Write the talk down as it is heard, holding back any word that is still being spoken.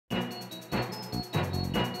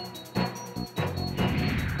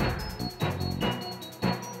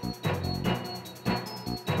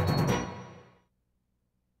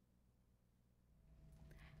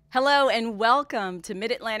Hello and welcome to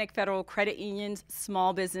Mid-Atlantic Federal Credit Union's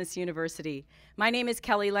Small Business University. My name is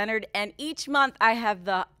Taylor-Leonard, and each month I have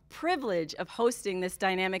the privilege of hosting this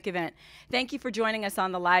dynamic event. Thank you for joining us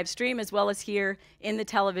on the live stream as well as here in the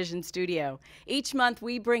television studio. Each month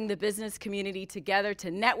we bring the business community together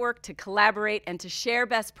to network, to collaborate, and to share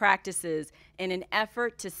best practices in an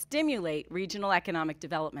effort to stimulate regional economic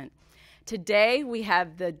development. Today, we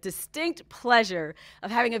have the distinct pleasure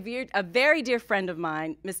of having a very dear friend of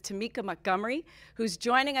mine, Ms. Tameka Montgomery, who's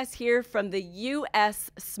joining us here from the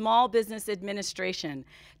U.S. Small Business Administration.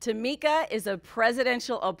 Tameka is a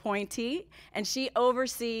presidential appointee, and she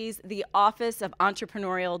oversees the Office of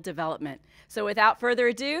Entrepreneurial Development. So without further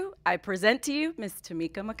ado, I present to you Ms.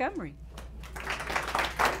 Tameka Montgomery.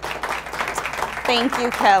 Thank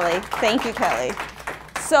you, Kelly. Thank you, Kelly.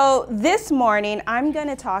 So this morning, I'm going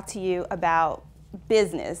to talk to you about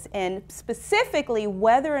business and specifically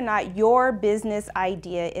whether or not your business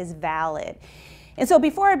idea is valid. And so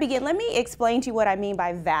before I begin, let me explain to you what I mean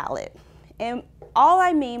by valid. And all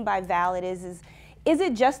I mean by valid is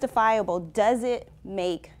it justifiable? Does it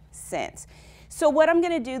make sense? So what I'm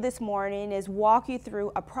going to do this morning is walk you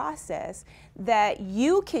through a process that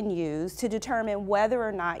you can use to determine whether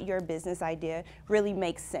or not your business idea really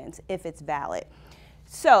makes sense, if it's valid.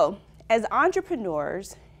 So, as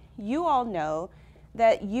entrepreneurs, you all know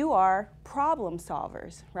that you are problem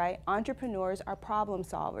solvers, right? Entrepreneurs are problem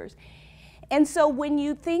solvers. And so when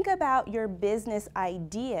you think about your business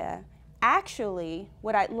idea, actually,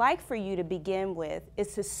 what I'd like for you to begin with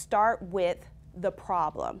is to start with the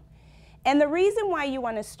problem. And the reason why you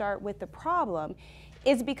want to start with the problem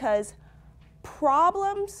is because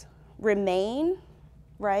problems remain,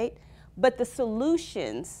 right? But the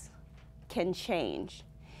solutions can change.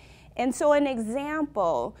 And so an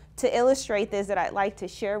example to illustrate this that I'd like to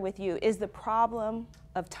share with you is the problem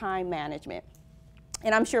of time management.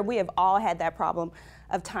 And I'm sure we have all had that problem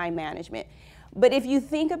of time management. But if you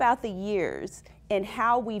think about the years and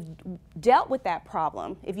how we've dealt with that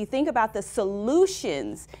problem, if you think about the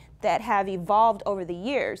solutions that have evolved over the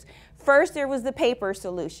years, first there was the paper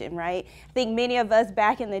solution, right? I think many of us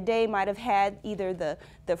back in the day might have had either the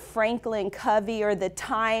Franklin Covey or the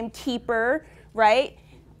timekeeper, right,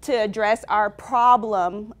 to address our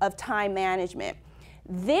problem of time management.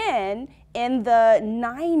 Then in the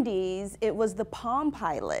 90s, it was the Palm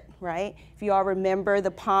Pilot, right? If you all remember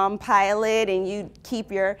the Palm Pilot and you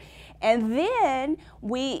keep your, and then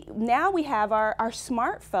now we have our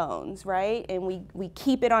smartphones, right? And we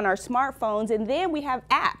keep it on our smartphones, and then we have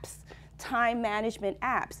apps, time management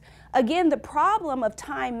apps. Again, the problem of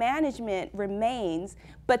time management remains,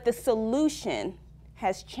 but the solution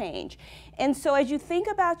has changed. And so as you think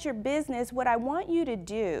about your business, what I want you to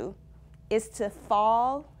do is to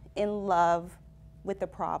fall in love with the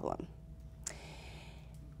problem.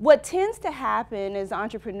 What tends to happen as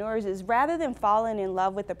entrepreneurs is rather than falling in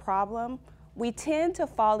love with the problem, we tend to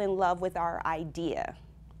fall in love with our idea,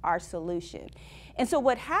 our solution. And so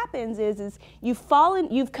what happens is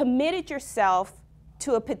you've committed yourself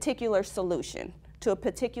to a particular solution, to a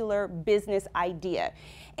particular business idea.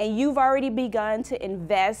 And you've already begun to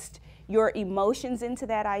invest your emotions into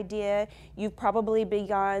that idea. You've probably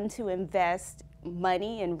begun to invest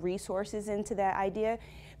money and resources into that idea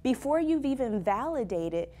before you've even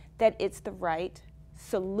validated that it's the right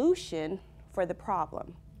solution for the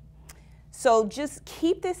problem. So just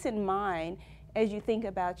keep this in mind as you think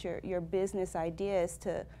about your business ideas,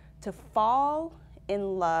 to fall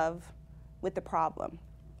in love with the problem.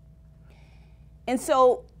 And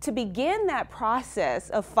so to begin that process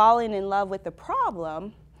of falling in love with the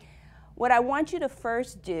problem, what I want you to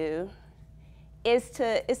first do is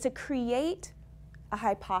to create a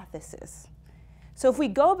hypothesis. So if we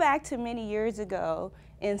go back to many years ago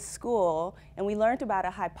in school and we learned about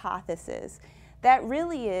a hypothesis, that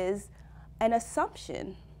really is an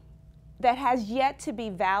assumption that has yet to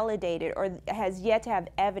be validated or has yet to have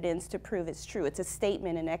evidence to prove it's true. It's a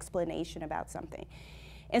statement, an explanation about something.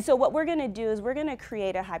 And so what we're going to do is we're going to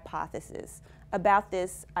create a hypothesis about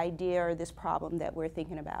this idea or this problem that we're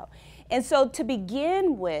thinking about. And so to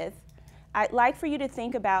begin with, I'd like for you to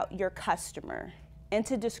think about your customer and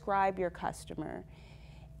to describe your customer.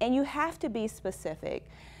 And you have to be specific.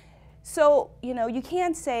 So, you know, you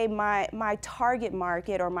can't say my target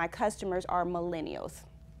market or my customers are millennials.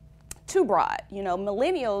 Too broad. You know,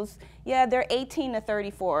 millennials, yeah, they're 18 to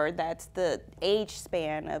 34. That's the age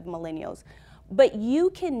span of millennials. But you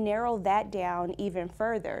can narrow that down even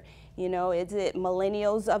further. You know, is it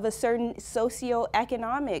millennials of a certain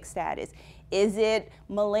socioeconomic status? Is it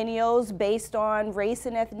millennials based on race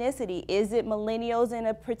and ethnicity? Is it millennials in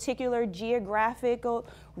a particular geographical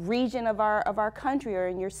region of our country or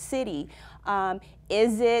in your city?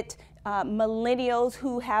 Is it millennials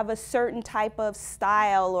who have a certain type of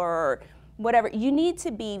style or whatever? You need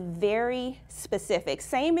to be very specific.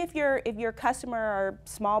 Same if your customer are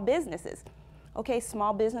small businesses. Okay,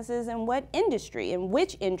 small businesses in what industry? In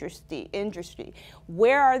which industry?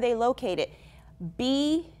 Where are they located?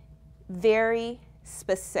 Be very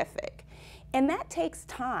specific. And that takes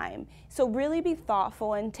time. So really be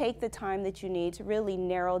thoughtful and take the time that you need to really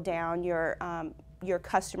narrow down your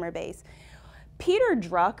customer base. Peter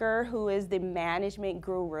Drucker, who is the management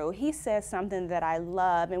guru, he says something that I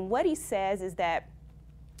love. And what he says is that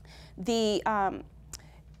let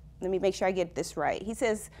me make sure I get this right. He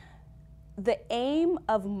says, the aim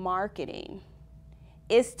of marketing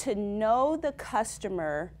is to know the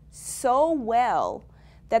customer so well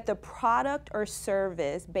that the product or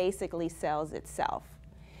service basically sells itself.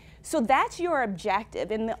 So that's your objective,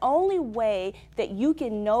 and the only way that you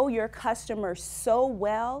can know your customer so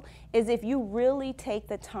well is if you really take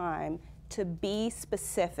the time to be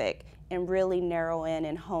specific and really narrow in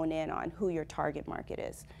and hone in on who your target market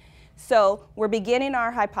is. So we're beginning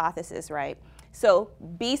our hypothesis, right? So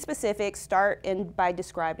be specific, start by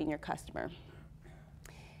describing your customer.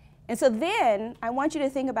 And so then I want you to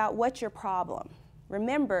think about what's your problem.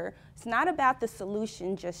 Remember, it's not about the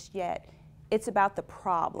solution just yet, it's about the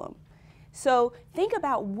problem. So think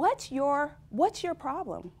about what's your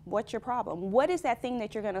problem? What's your problem? What is that thing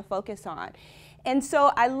that you're going to focus on? And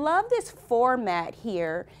so I love this format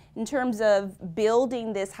here in terms of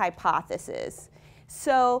building this hypothesis.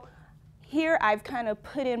 So here I've kind of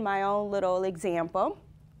put in my own little example.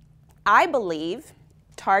 I believe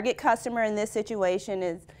target customer in this situation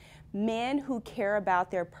is men who care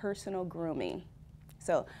about their personal grooming.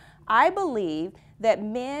 So I believe that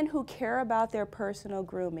men who care about their personal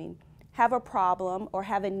grooming have a problem or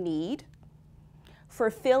have a need for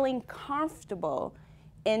feeling comfortable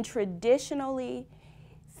in traditionally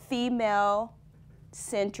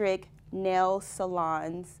female-centric nail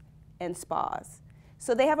salons and spas.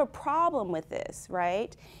 So they have a problem with this,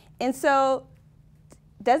 right? And so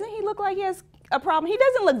doesn't he look like he has a problem? He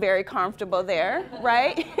doesn't look very comfortable there,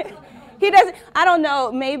 right? He doesn't, I don't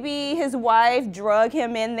know, maybe his wife drug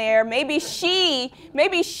him in there. Maybe she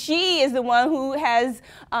is the one who has,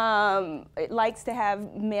 likes to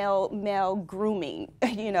have male grooming,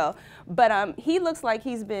 you know. But he looks like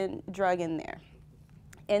he's been drugged in there.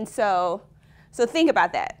 And so think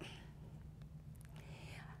about that.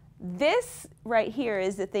 This right here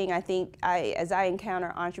is the thing I think as I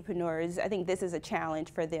encounter entrepreneurs, I think this is a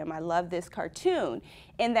challenge for them. I love this cartoon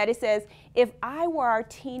in that it says, if I were our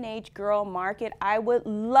teenage girl market, I would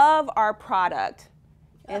love our product.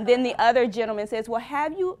 And then the other gentleman says, well,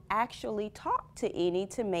 have you actually talked to any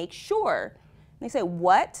to make sure? And they say,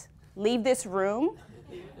 what? Leave this room,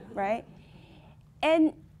 right?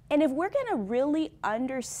 And if we're gonna really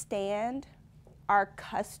understand our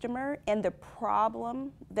customer and the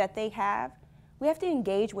problem that they have, we have to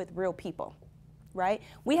engage with real people, right?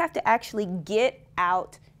 We have to actually get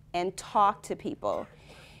out and talk to people.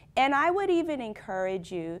 And I would even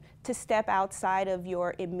encourage you to step outside of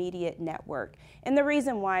your immediate network. And the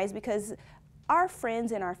reason why is because our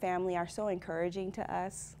friends and our family are so encouraging to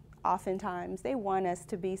us. Oftentimes, they want us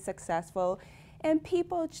to be successful, and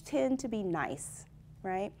people tend to be nice,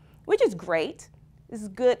 right? Which is great. This is a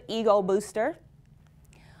good ego booster.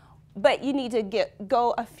 But you need to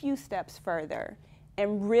go a few steps further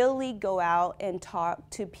and really go out and talk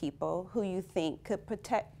to people who you think could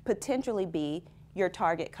potentially be your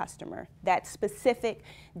target customer, that specific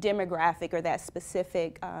demographic or that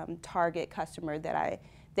specific target customer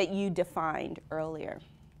that you defined earlier.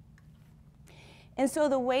 And so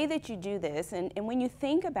the way that you do this, and when you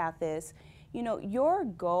think about this, you know, your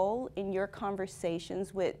goal in your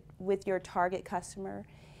conversations with your target customer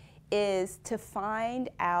is to find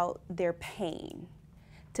out their pain,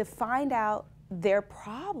 to find out their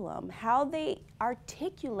problem, how they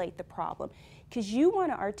articulate the problem, because you want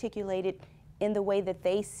to articulate it in the way that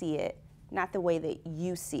they see it, not the way that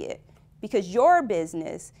you see it, because your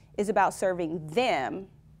business is about serving them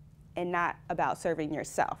and not about serving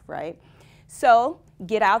yourself, right? So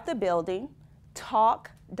get out the building, talk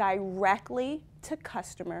directly to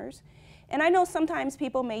customers. And I know sometimes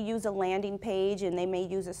people may use a landing page and they may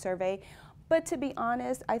use a survey, but to be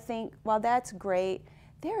honest, I think while that's great,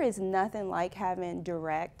 there is nothing like having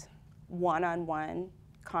direct one-on-one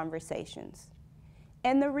conversations.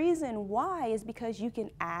 And the reason why is because you can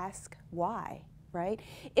ask why, right?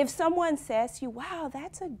 If someone says to you, wow,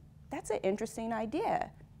 that's an interesting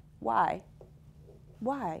idea. Why?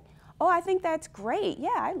 Why? Oh, I think that's great. Yeah,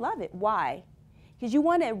 I love it. Why? Because you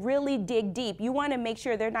want to really dig deep. You want to make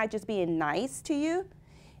sure they're not just being nice to you.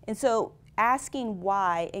 And so asking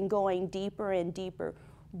why and going deeper and deeper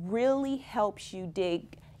really helps you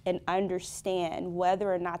dig and understand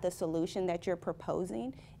whether or not the solution that you're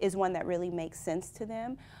proposing is one that really makes sense to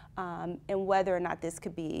them, and whether or not this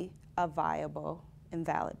could be a viable and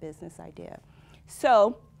valid business idea.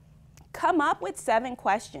 So come up with 7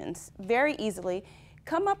 questions very easily.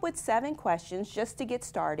 Come up with 7 questions just to get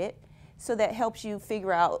started, so that helps you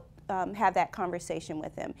figure out, have that conversation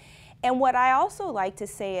with them. And what I also like to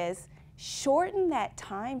say is shorten that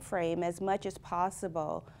time frame as much as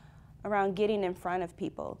possible around getting in front of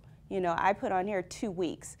people. You know, I put on here 2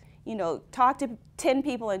 weeks. You know, talk to 10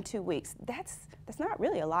 people in 2 weeks. That's not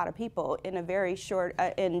really a lot of people in a very short,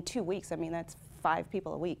 in 2 weeks. I mean, that's 5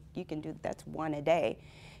 people a week. You can do, that's 1 a day.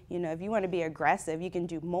 You know, if you want to be aggressive, you can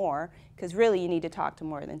do more, because really you need to talk to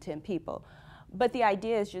more than 10 people. But the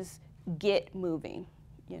idea is just get moving,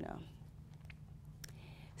 you know.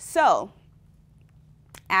 So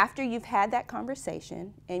after you've had that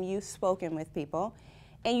conversation and you've spoken with people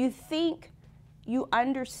and you think you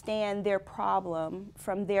understand their problem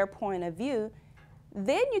from their point of view,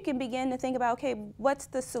 then you can begin to think about, okay, what's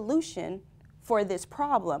the solution for this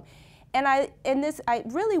problem? And I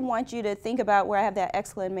really want you to think about where I have that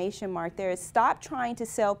exclamation mark there, is stop trying to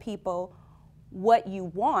sell people what you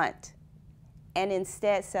want and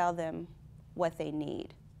instead sell them what they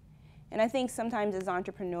need. And I think sometimes as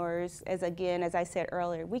entrepreneurs, as I said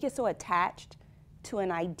earlier, we get so attached to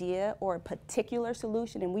an idea or a particular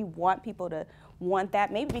solution, and we want people to want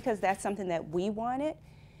that, maybe because that's something that we wanted,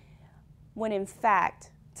 when in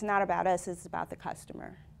fact, it's not about us, it's about the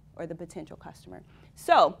customer or the potential customer.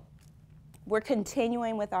 So we're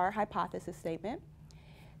continuing with our hypothesis statement.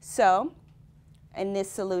 So in this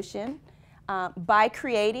solution, by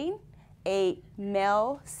creating a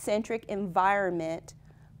male-centric environment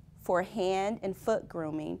for hand and foot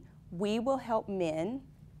grooming, we will help men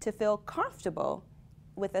to feel comfortable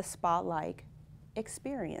with a spa-like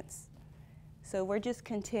experience. So we're just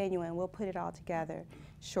continuing. We'll put it all together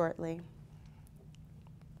shortly.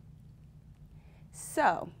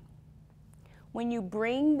 So when you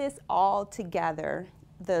bring this all together,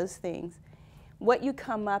 those things, what you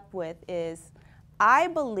come up with is, I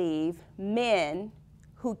believe men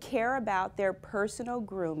who care about their personal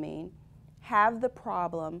grooming have the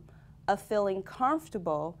problem of feeling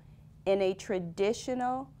comfortable in a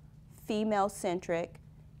traditional female-centric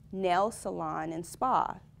nail salon and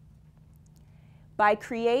spa. By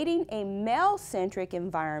creating a male-centric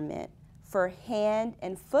environment for hand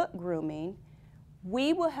and foot grooming,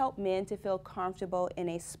 we will help men to feel comfortable in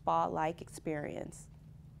a spa-like experience.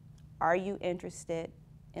 Are you interested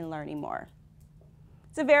in learning more?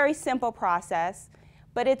 It's a very simple process,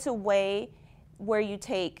 but it's a way where you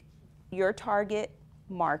take your target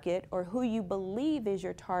market, or who you believe is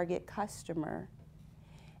your target customer,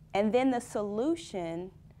 and then the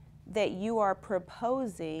solution that you are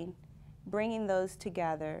proposing, bringing those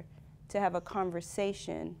together to have a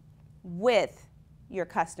conversation with your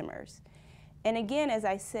customers. And again, as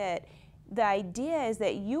I said, the idea is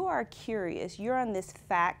that you are curious. You're on this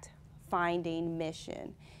fact-finding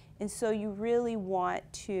mission. And so you really want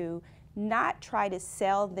to not try to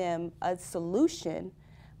sell them a solution,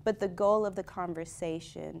 but the goal of the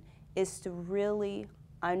conversation is to really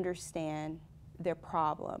understand their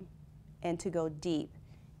problem and to go deep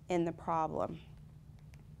in the problem.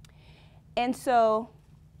 And so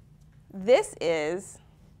this is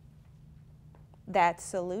that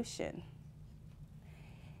solution.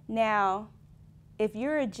 Now, if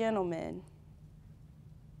you're a gentleman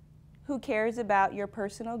who cares about your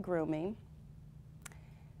personal grooming,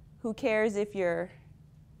 who cares if your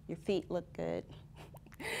feet look good,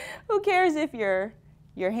 who cares if your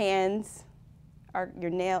hands are,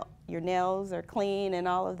 your nails are clean and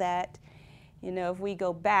all of that, you know, if we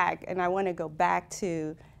go back, and I want to go back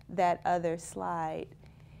to that other slide,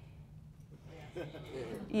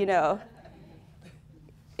 you know,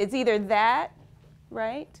 it's either that,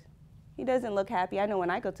 right? He doesn't look happy. I know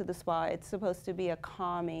when I go to the spa, it's supposed to be a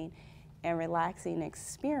calming and relaxing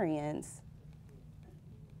experience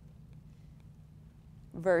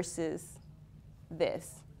versus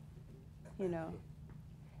this, you know.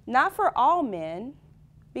 Not for all men,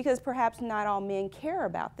 because perhaps not all men care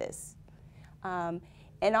about this.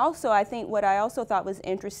 And also, I think what I also thought was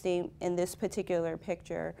interesting in this particular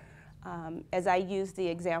picture, as I used the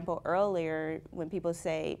example earlier, when people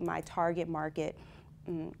say my target market,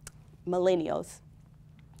 millennials.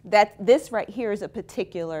 That this right here is a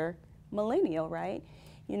particular millennial, right?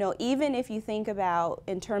 You know, even if you think about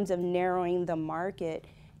in terms of narrowing the market,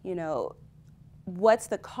 you know, what's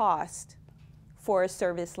the cost for a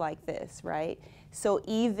service like this, right? So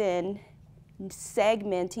even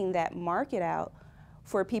segmenting that market out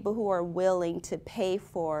for people who are willing to pay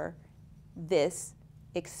for this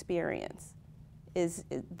experience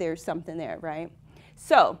there's something there, right?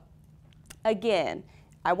 So again,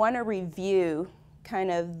 I want to review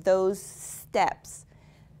kind of those steps.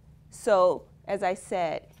 So as I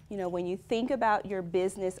said, you know, when you think about your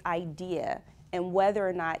business idea and whether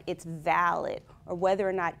or not it's valid or whether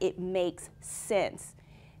or not it makes sense,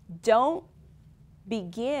 don't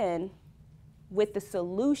begin with the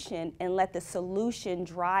solution and let the solution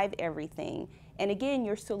drive everything. And again,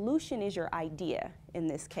 your solution is your idea in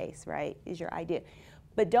this case, right? Is your idea.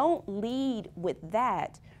 But don't lead with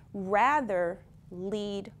that. Rather,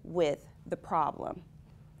 lead with the problem.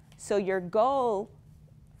 So your goal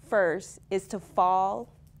first is to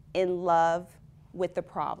fall in love with the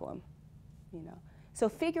problem, you know. So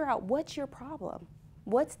figure out what's your problem.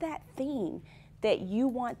 What's that thing that you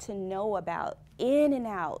want to know about in and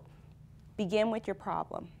out? Begin with your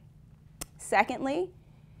problem. Secondly,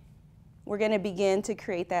 we're going to begin to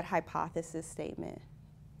create that hypothesis statement.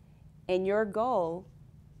 And your goal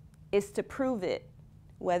is to prove it,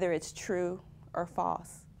 whether it's true or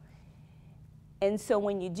false. And so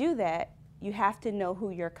when you do that, you have to know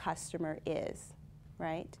who your customer is,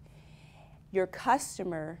 right? Your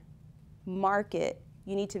customer market,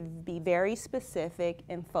 you need to be very specific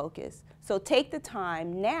and focused. So take the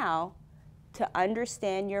time now to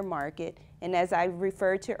understand your market. And as I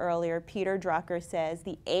referred to earlier, Peter Drucker says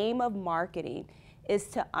the aim of marketing is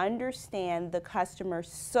to understand the customer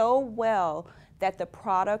so well that the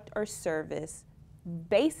product or service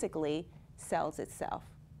basically sells itself.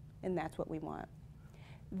 And that's what we want.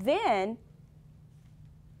 Then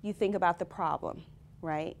you think about the problem,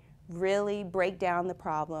 right? Really break down the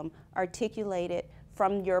problem, articulate it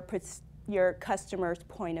from your customer's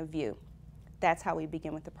point of view. That's how we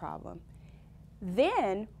begin with the problem.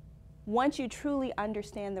 Then, once you truly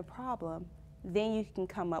understand the problem, then you can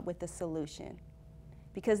come up with the solution.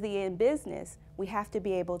 Because in business, we have to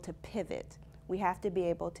be able to pivot. We have to be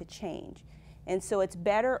able to change. And so it's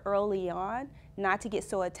better early on not to get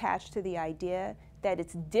so attached to the idea that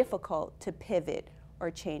it's difficult to pivot or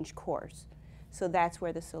change course. So that's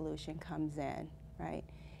where the solution comes in, right?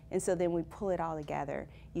 And so then we pull it all together.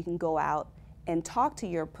 You can go out and talk to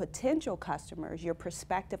your potential customers, your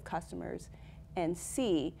prospective customers, and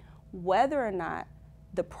see whether or not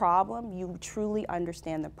the problem, you truly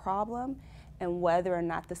understand the problem, and whether or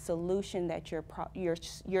not the solution that you're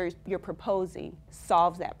proposing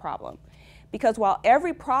solves that problem. Because while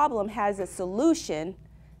every problem has a solution,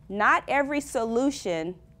 not every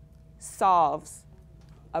solution solves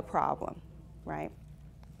a problem, right?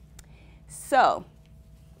 So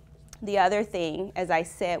the other thing, as I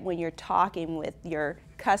said, when you're talking with your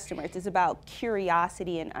customers, is about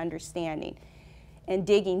curiosity and understanding and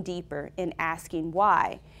digging deeper and asking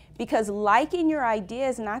why. Because liking your idea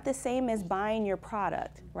is not the same as buying your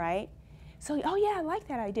product, right? So, oh yeah, I like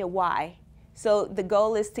that idea. Why? So the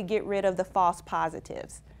goal is to get rid of the false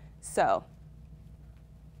positives.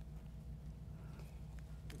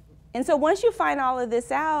 And so once you find all of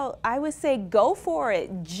this out, I would say go for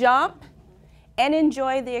it. Jump and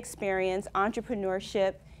enjoy the experience.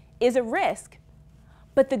 Entrepreneurship is a risk.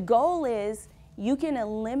 But the goal is you can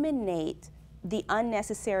eliminate the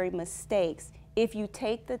unnecessary mistakes if you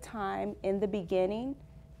take the time in the beginning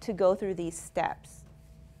to go through these steps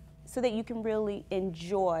so that you can really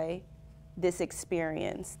enjoy this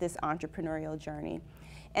experience, this entrepreneurial journey.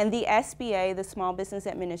 And the SBA, the Small Business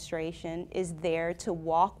Administration, is there to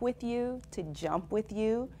walk with you, to jump with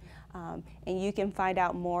you. And you can find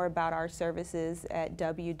out more about our services at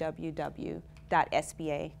www.sba.gov.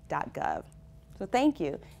 So thank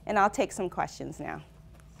you. And I'll take some questions now.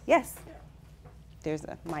 Yes? There's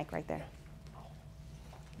a mic right there.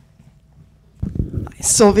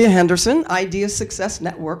 Sylvia Henderson,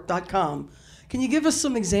 ideasuccessnetwork.com. Can you give us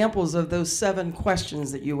some examples of those 7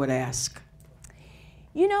 questions that you would ask?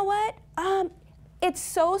 You know what? It's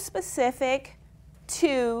so specific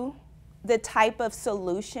to the type of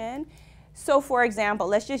solution. So for example,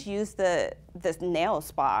 let's just use the nail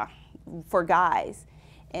spa for guys.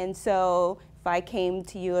 And so if I came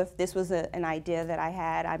to you, if this was an idea that I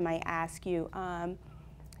had, I might ask you,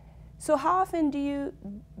 so how often do you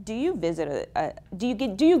visit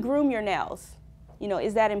do you groom your nails? You know,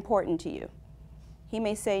 is that important to you? He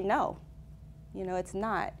may say no. You know, it's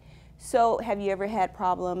not. So have you ever had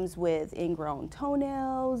problems with ingrown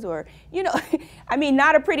toenails or, you know, I mean,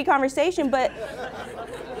 not a pretty conversation, but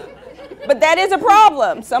that is a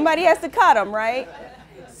problem. Somebody has to cut them, right?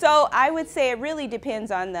 So I would say it really depends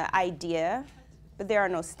on the idea, but there are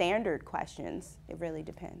no standard questions. It really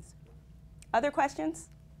depends. Other questions?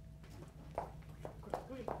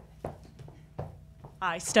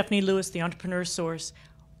 Hi, Stephanie Lewis, the Entrepreneur Source.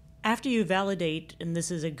 After you validate, and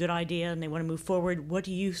this is a good idea and they want to move forward, what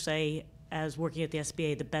do you say as working at the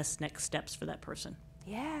SBA, the best next steps for that person?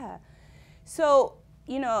 Yeah. So,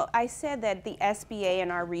 you know, I said that the SBA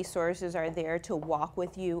and our resources are there to walk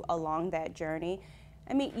with you along that journey.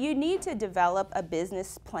 I mean, you need to develop a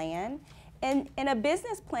business plan. And a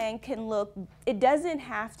business plan can look, it doesn't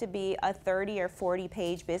have to be a 30 or 40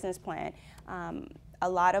 page business plan. A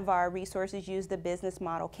lot of our resources use the business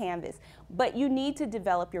model canvas, but you need to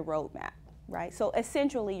develop your roadmap, right? So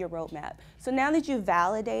essentially your roadmap. So now that you've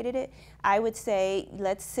validated it, I would say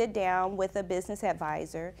let's sit down with a business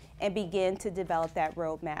advisor and begin to develop that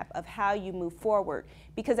roadmap of how you move forward.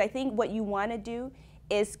 Because I think what you want to do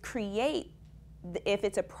is create, if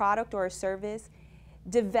it's a product or a service,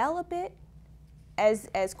 develop it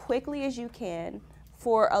as quickly as you can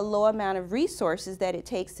for a low amount of resources that it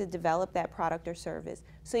takes to develop that product or service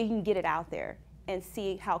so you can get it out there and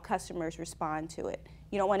see how customers respond to it.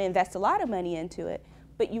 You don't want to invest a lot of money into it,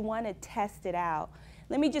 but you want to test it out.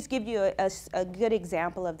 Let me just give you a good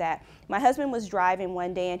example of that. My husband was driving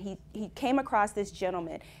one day and he came across this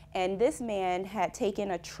gentleman, and this man had taken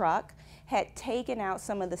a truck, had taken out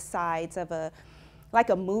some of the sides of like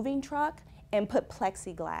a moving truck and put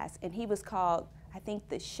plexiglass, and he was called, I think,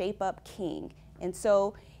 the ShapeUp King. And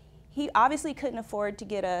so he obviously couldn't afford to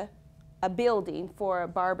get a building for a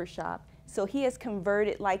barbershop. So he has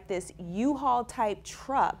converted like this U-Haul type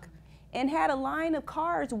truck and had a line of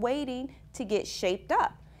cars waiting to get shaped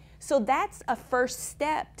up. So that's a first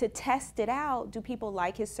step to test it out. Do people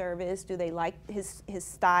like his service? Do they like his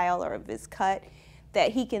style or his cut?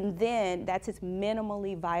 That he can then, that's his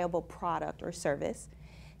minimally viable product or service.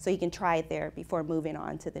 So he can try it there before moving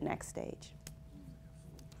on to the next stage.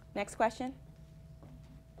 Next question.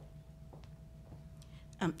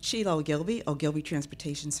 Sheila Ogilvy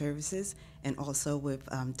Transportation Services, and also with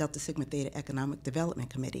Delta Sigma Theta Economic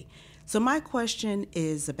Development Committee. So my question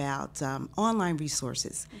is about online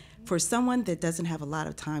resources. For someone that doesn't have a lot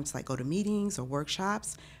of time to go to meetings or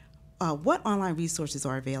workshops, what online resources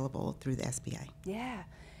are available through the SBA? Yeah,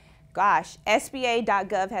 gosh,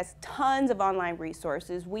 SBA.gov has tons of online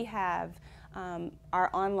resources. We have our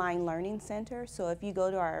online learning center. So if you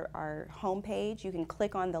go to our homepage, you can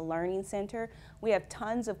click on the learning center. We have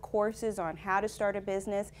tons of courses on how to start a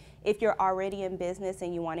business. If you're already in business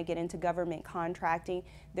and you want to get into government contracting,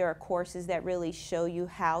 there are courses that really show you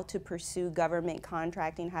how to pursue government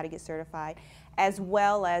contracting, how to get certified, as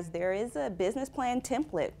well as there is a business plan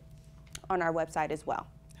template on our website as well.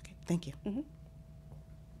 Okay, thank you. Mm-hmm.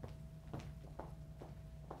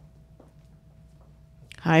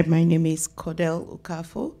 Hi, my name is Cordell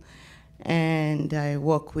Ukafo, and I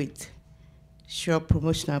work with Shop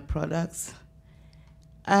Promotional Products.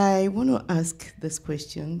 I want to ask this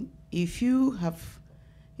question. If you have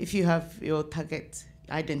your target,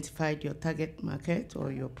 identified your target market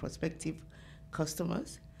or your prospective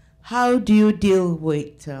customers, how do you deal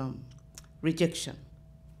with rejection?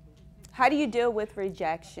 How do you deal with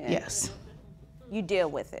rejection? Yes. You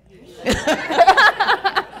deal with it.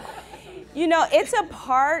 You know, it's a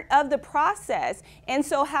part of the process. And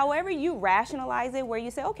so however you rationalize it, where you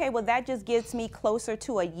say, okay, well, that just gets me closer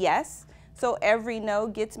to a yes. So every no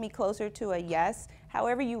gets me closer to a yes.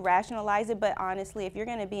 However you rationalize it, but honestly, if you're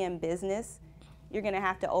going to be in business, you're going to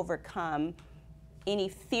have to overcome any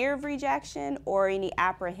fear of rejection or any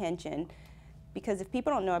apprehension. Because if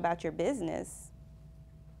people don't know about your business,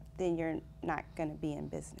 then you're not going to be in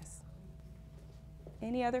business.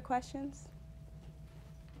 Any other questions?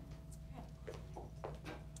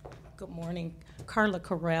 Good morning. Carla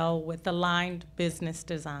Carell with Aligned Business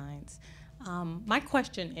Designs. My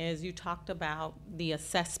question is, you talked about the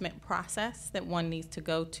assessment process that one needs to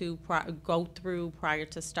go through prior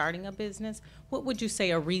to starting a business. What would you say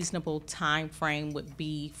a reasonable time frame would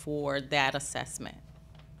be for that assessment?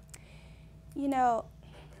 You know,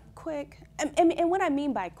 quick, and what I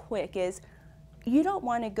mean by quick is you don't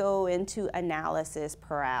want to go into analysis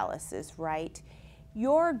paralysis, right?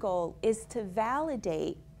 Your goal is to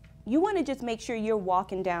validate. You want to just make sure you're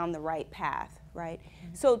walking down the right path, right?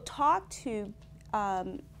 Mm-hmm. So talk to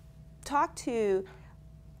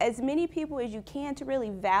as many people as you can to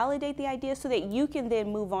really validate the idea so that you can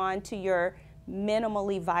then move on to your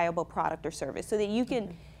minimally viable product or service, so that you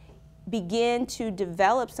can begin to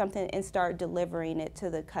develop something and start delivering it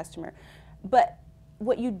to the customer. But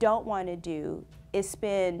what you don't want to do is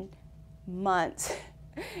spend months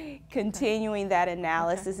continuing that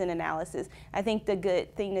analysis and analysis. I think the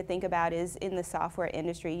good thing to think about is in the software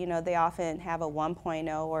industry, you know, they often have a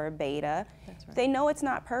 1.0 or a beta. That's right. They know it's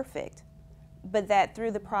not perfect, but that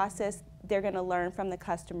through the process, they're going to learn from the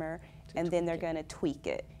customer and then they're going to tweak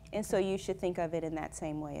it. And so you should think of it in that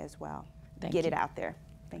same way as well. Get it out there.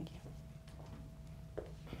 Thank you.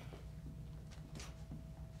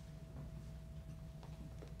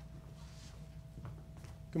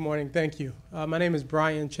 Good morning, thank you. My name is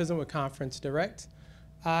Brian Chisholm with Conference Direct.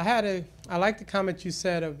 I like the comment you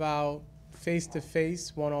said about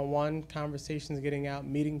face-to-face, one-on-one conversations, getting out,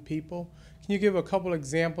 meeting people. Can you give a couple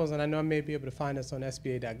examples, and I know I may be able to find this on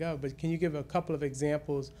SBA.gov, but can you give a couple of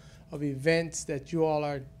examples of events that you all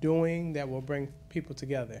are doing that will bring people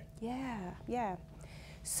together? Yeah.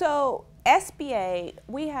 So SBA,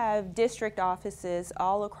 we have district offices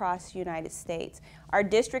all across the United States. Our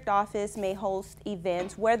district office may host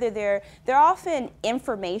events, whether they're often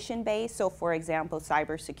information-based. So for example,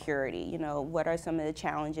 cybersecurity, you know, what are some of the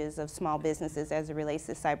challenges of small businesses as it relates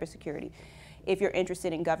to cybersecurity? If you're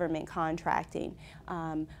interested in government contracting.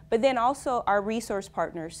 But then also our resource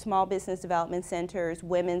partners, small business development centers,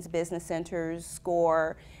 women's business centers,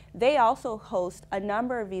 SCORE, they also host a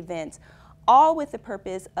number of events, all with the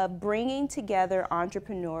purpose of bringing together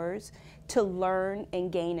entrepreneurs to learn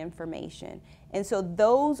and gain information. And so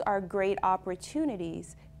those are great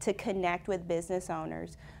opportunities to connect with business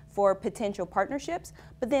owners for potential partnerships,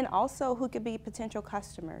 but then also who could be potential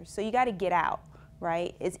customers. So you got to get out,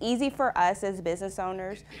 right? It's easy for us as business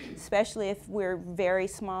owners, especially if we're very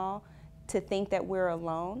small, to think that we're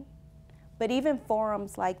alone. But even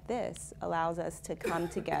forums like this allows us to come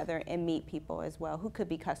together and meet people as well who could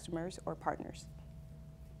be customers or partners.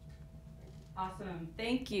 Awesome.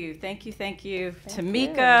 Thank you,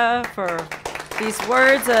 Tameka, for these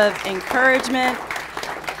words of encouragement.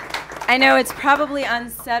 I know it's probably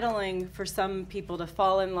unsettling for some people to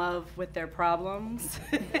fall in love with their problems.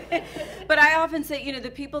 But I often say, you know, the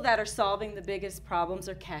people that are solving the biggest problems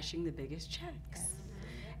are cashing the biggest checks.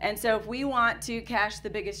 And so if we want to cash the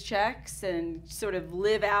biggest checks and sort of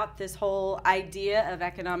live out this whole idea of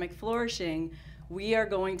economic flourishing, we are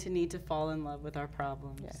going to need to fall in love with our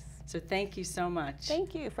problems. Yes. So thank you so much.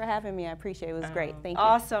 Thank you for having me. I appreciate it. It was great. Thank you.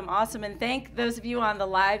 Awesome. And thank those of you on the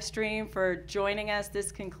live stream for joining us.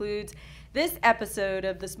 This concludes this episode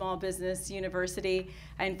of the Small Business University.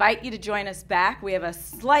 I invite you to join us back. We have a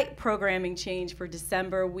slight programming change for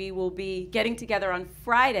December. We will be getting together on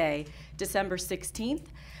Friday, December 16th.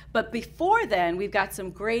 But before then, we've got some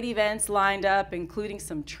great events lined up, including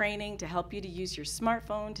some training to help you to use your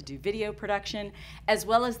smartphone to do video production, as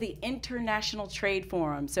well as the International Trade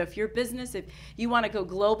Forum. So if your business, if you want to go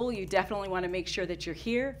global, you definitely want to make sure that you're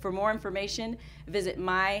here. For more information, visit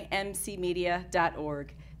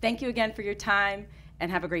mymcmedia.org. Thank you again for your time,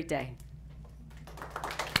 and have a great day.